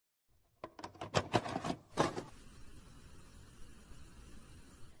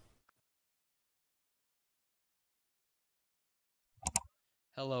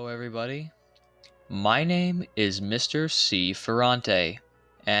Hello, everybody. My name is Mr. C. Ferrante,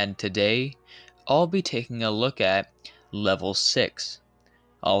 and today I'll be taking a look at Level 6,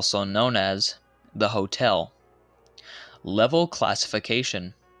 also known as the Hotel. Level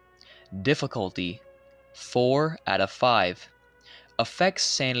classification: difficulty 4 out of 5, affects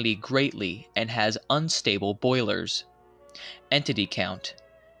sanity greatly and has unstable boilers. Entity count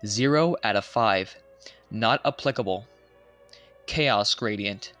 0 out of 5, not applicable. Chaos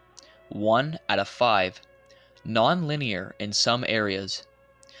gradient 1 out of 5, non-linear in some areas.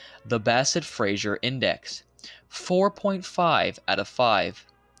 The Bassett-Fraser Index 4.5 out of 5.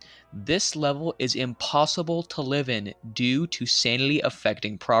 This level is impossible to live in due to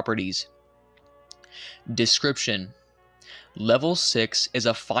sanity-affecting properties. Description: Level 6 is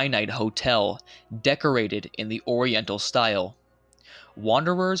a finite hotel decorated in the Oriental style.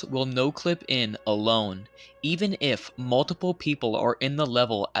 Wanderers will no-clip in alone, even if multiple people are in the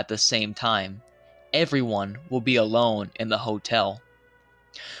level at the same time. Everyone will be alone in the hotel.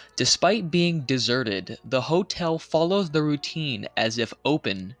 Despite being deserted, the hotel follows the routine as if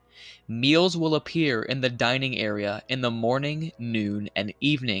open. Meals will appear in the dining area in the morning, noon, and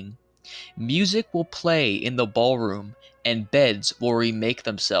evening. Music will play in the ballroom, and beds will remake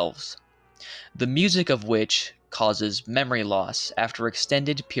themselves, the music of which causes memory loss after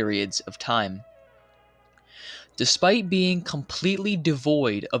extended periods of time. Despite being completely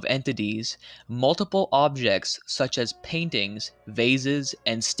devoid of entities, multiple objects such as paintings, vases,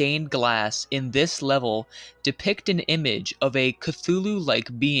 and stained glass in this level depict an image of a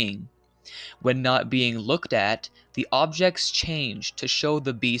Cthulhu-like being. When not being looked at, the objects change to show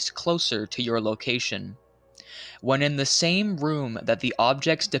the beast closer to your location. When in the same room that the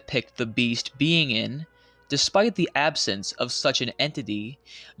objects depict the beast being in, despite the absence of such an entity,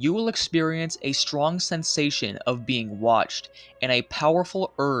 you will experience a strong sensation of being watched and a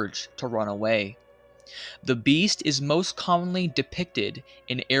powerful urge to run away. The beast is most commonly depicted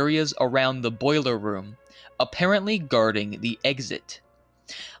in areas around the boiler room, apparently guarding the exit.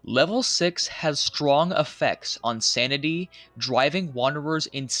 Level 6 has strong effects on sanity, driving wanderers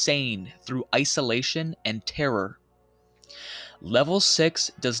insane through isolation and terror. Level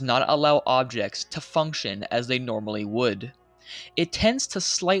 6 does not allow objects to function as they normally would. It tends to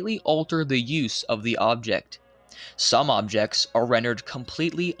slightly alter the use of the object. Some objects are rendered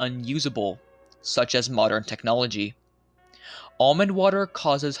completely unusable, such as modern technology. Almond water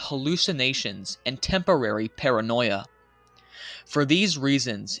causes hallucinations and temporary paranoia. For these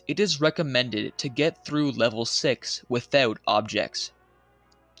reasons, it is recommended to get through Level 6 without objects.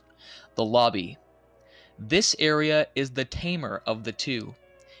 The lobby. This area is the tamer of the two.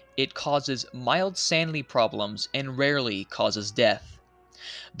 It causes mild sanity problems and rarely causes death.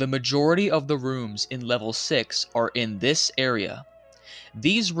 The majority of the rooms in Level 6 are in this area.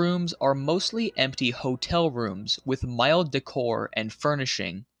 These rooms are mostly empty hotel rooms with mild decor and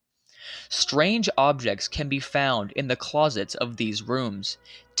furnishing. Strange objects can be found in the closets of these rooms,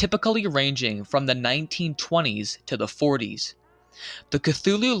 typically ranging from the 1920s to the 40s. The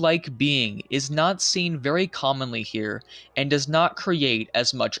Cthulhu-like being is not seen very commonly here and does not create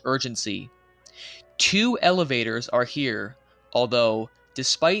as much urgency. 2 elevators are here, although,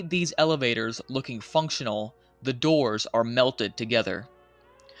 despite these elevators looking functional, the doors are melted together.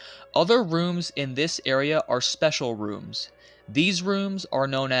 Other rooms in this area are special rooms. These rooms are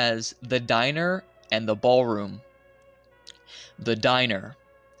known as the diner and the ballroom. The diner.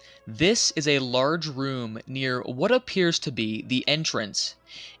 This is a large room near what appears to be the entrance.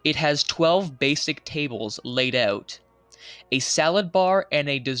 It has 12 basic tables laid out. A salad bar and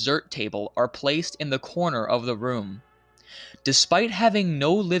a dessert table are placed in the corner of the room. Despite having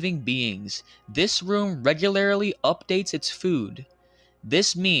no living beings, this room regularly updates its food.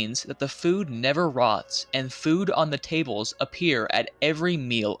 This means that the food never rots and food on the tables appear at every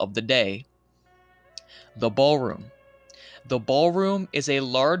meal of the day. The ballroom. The ballroom is a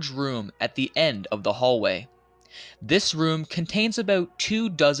large room at the end of the hallway. This room contains about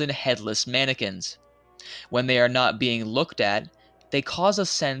 24 headless mannequins. When they are not being looked at, they cause a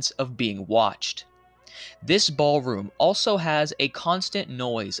sense of being watched. This ballroom also has a constant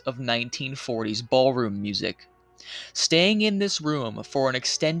noise of 1940s ballroom music. Staying in this room for an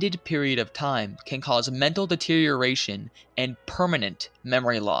extended period of time can cause mental deterioration and permanent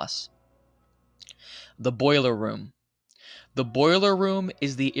memory loss. The boiler room. The boiler room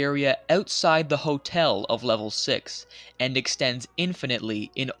is the area outside the hotel of Level 6 and extends infinitely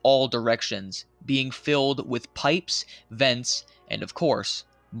in all directions, being filled with pipes, vents, and of course,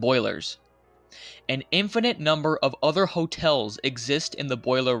 boilers. An infinite number of other hotels exist in the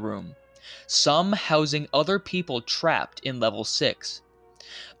boiler room, some housing other people trapped in Level 6.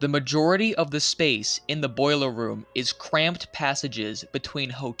 The majority of the space in the boiler room is cramped passages between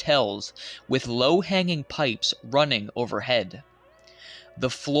hotels with low-hanging pipes running overhead. The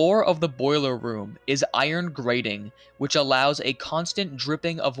floor of the boiler room is iron grating, which allows a constant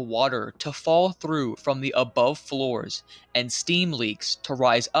dripping of water to fall through from the above floors and steam leaks to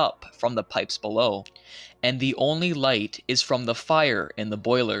rise up from the pipes below. And the only light is from the fire in the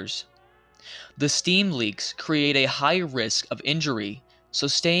boilers. The steam leaks create a high risk of injury, so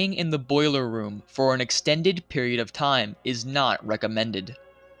staying in the boiler room for an extended period of time is not recommended.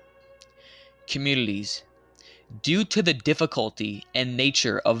 Communities. Due to the difficulty and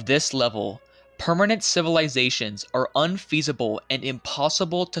nature of this level, permanent civilizations are unfeasible and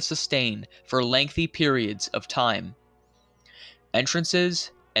impossible to sustain for lengthy periods of time.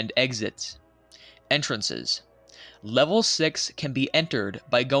 Entrances and exits. Entrances. Level 6 can be entered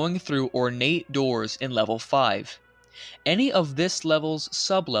by going through ornate doors in level 5. Any of this level's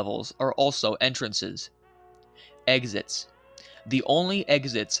sub-levels are also entrances. Exits. The only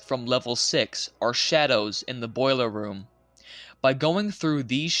exits from level 6 are shadows in the boiler room. By going through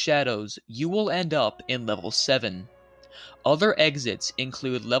these shadows, you will end up in level 7. Other exits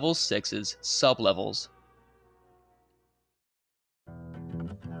include level 6's sub-levels.